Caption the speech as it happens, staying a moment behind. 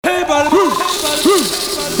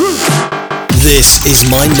This is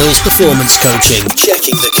Mind Mills Performance Coaching.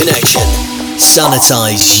 Checking the connection.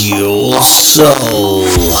 Sanitize your soul.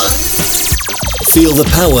 Feel the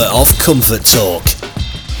power of comfort talk.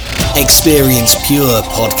 Experience pure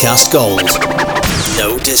podcast gold.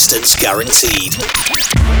 No distance guaranteed.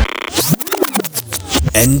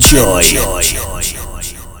 Enjoy.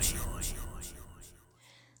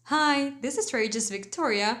 Hi, this is Regis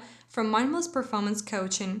Victoria from Mind Mills Performance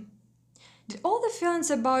Coaching. Did all the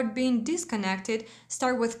feelings about being disconnected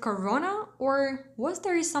start with Corona, or was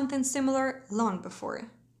there something similar long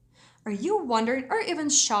before? Are you wondering or even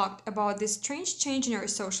shocked about this strange change in your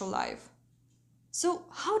social life? So,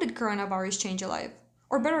 how did coronavirus change your life?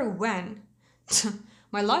 Or better, when?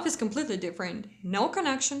 My life is completely different. No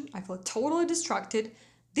connection, I feel totally distracted.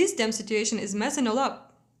 This damn situation is messing all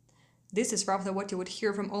up. This is roughly what you would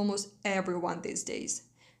hear from almost everyone these days.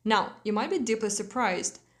 Now, you might be deeply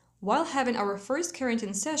surprised. While having our first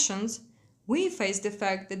quarantine sessions, we faced the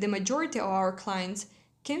fact that the majority of our clients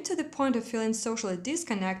came to the point of feeling socially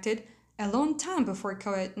disconnected a long time before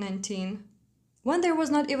COVID-19, when there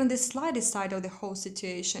was not even the slightest side of the whole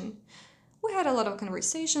situation. We had a lot of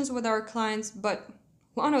conversations with our clients, but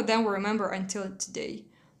one of them we remember until today.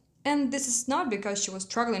 And this is not because she was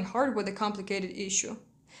struggling hard with a complicated issue.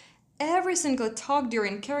 Every single talk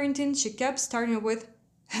during quarantine, she kept starting with,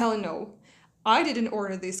 "Hell no. I didn't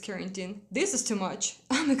order this quarantine. This is too much.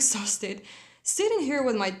 I'm exhausted. Sitting here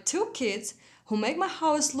with my 2 kids who make my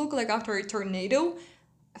house look like after a tornado.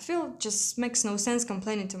 I feel just makes no sense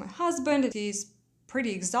complaining to my husband. He's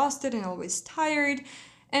pretty exhausted and always tired.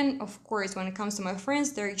 And of course, when it comes to my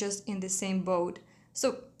friends, they're just in the same boat.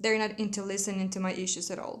 So they're not into listening to my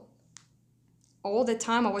issues at all." All the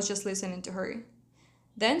time I was just listening to her.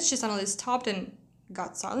 Then she suddenly stopped and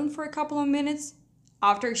got silent for a couple of minutes.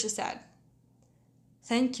 After she said,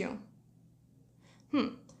 "Thank you."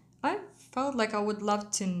 I felt like I would love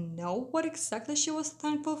to know what exactly she was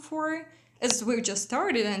thankful for, as we just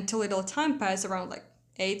started and too little time passed, around like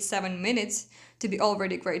 7 minutes, to be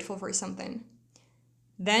already grateful for something.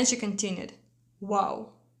 Then she continued,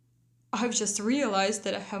 "Wow, I've just realized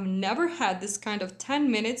that I have never had this kind of 10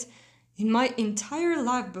 minutes in my entire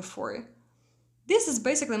life before. This is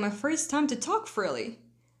basically my first time to talk freely.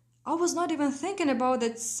 I was not even thinking about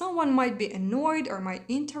that someone might be annoyed or might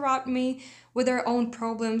interrupt me with their own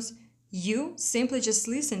problems. You simply just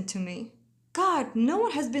listened to me. God, no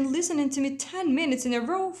one has been listening to me 10 minutes in a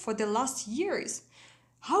row for the last years.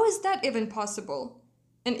 How is that even possible?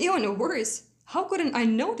 And even worse, how couldn't I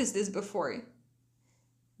notice this before?"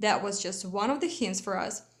 That was just one of the hints for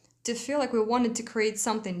us to feel like we wanted to create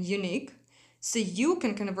something unique so you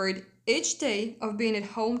can convert each day of being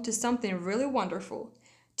at home to something really wonderful,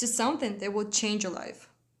 to something that will change your life.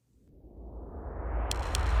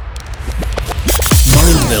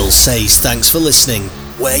 Mind Mills says thanks for listening.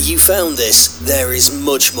 Where you found this, there is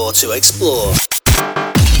much more to explore.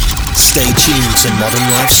 Stay tuned to Modern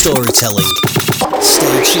Life Storytelling.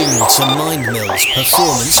 Stay tuned to Mind Mills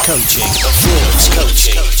Performance Coaching.